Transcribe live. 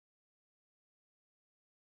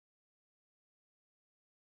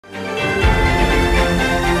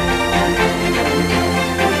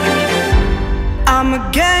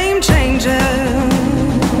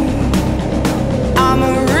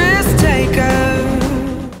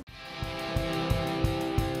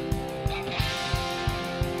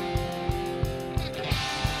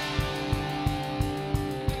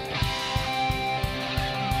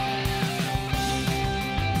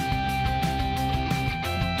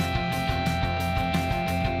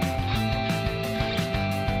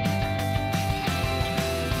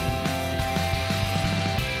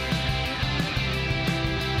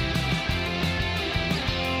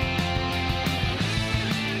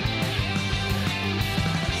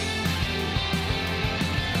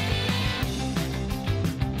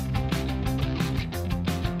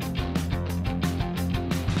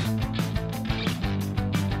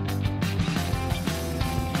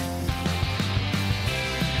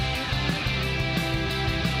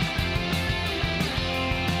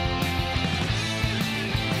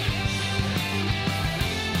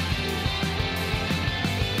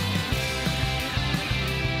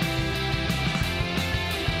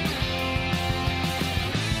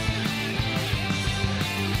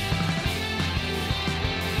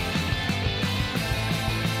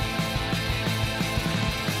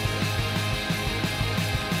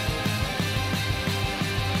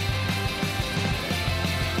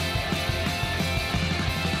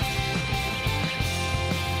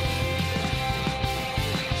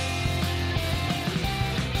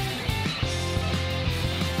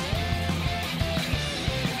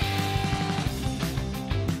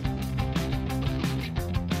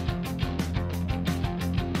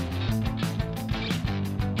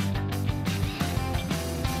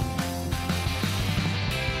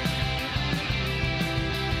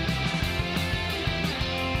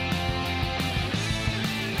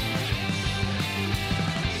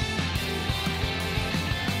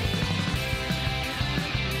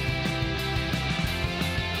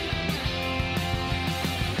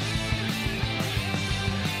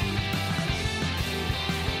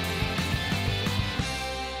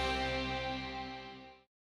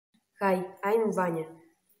I'm Vanya.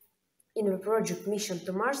 In the project Mission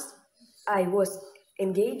to Mars, I was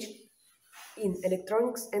engaged in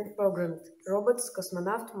electronics and programmed robots,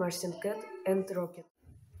 cosmonaut, Martian cat, and rocket.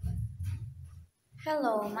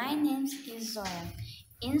 Hello, my name is Zoya.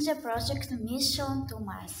 In the project Mission to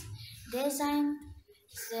Mars, designed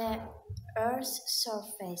the Earth's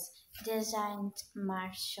surface, designed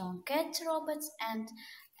Martian cat robots and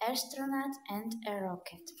astronaut and a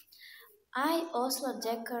rocket. I also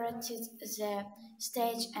decorated the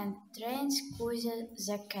stage and trained 𝗘𝗱𝗁𝗍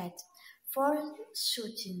the cat for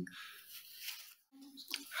shooting.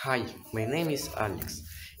 Hi, my name is Alex.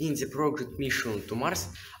 In the project Mission to Mars,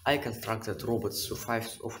 I constructed robots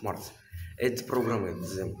survivors of Mars and programmed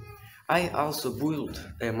them. I also built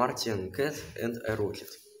a Martian cat and a rocket.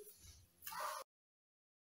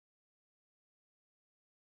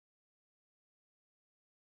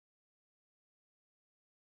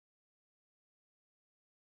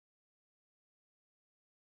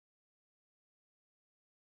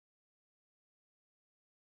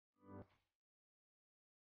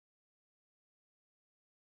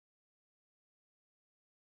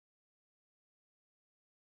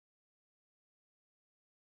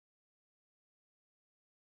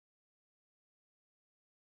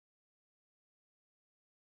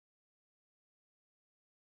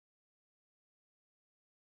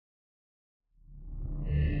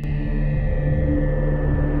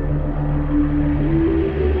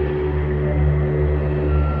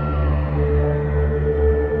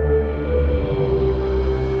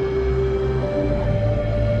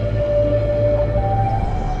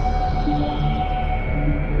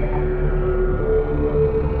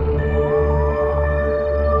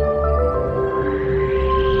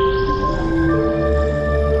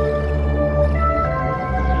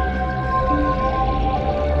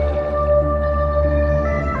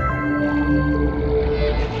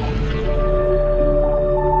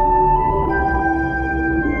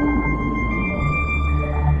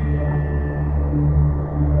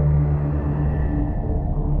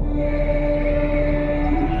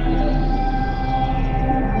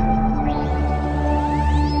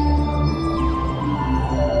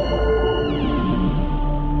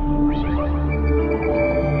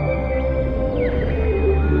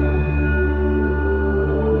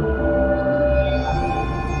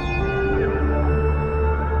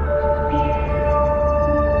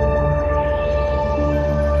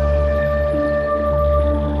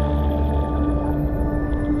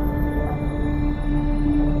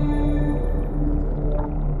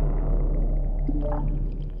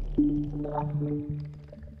 Thank you.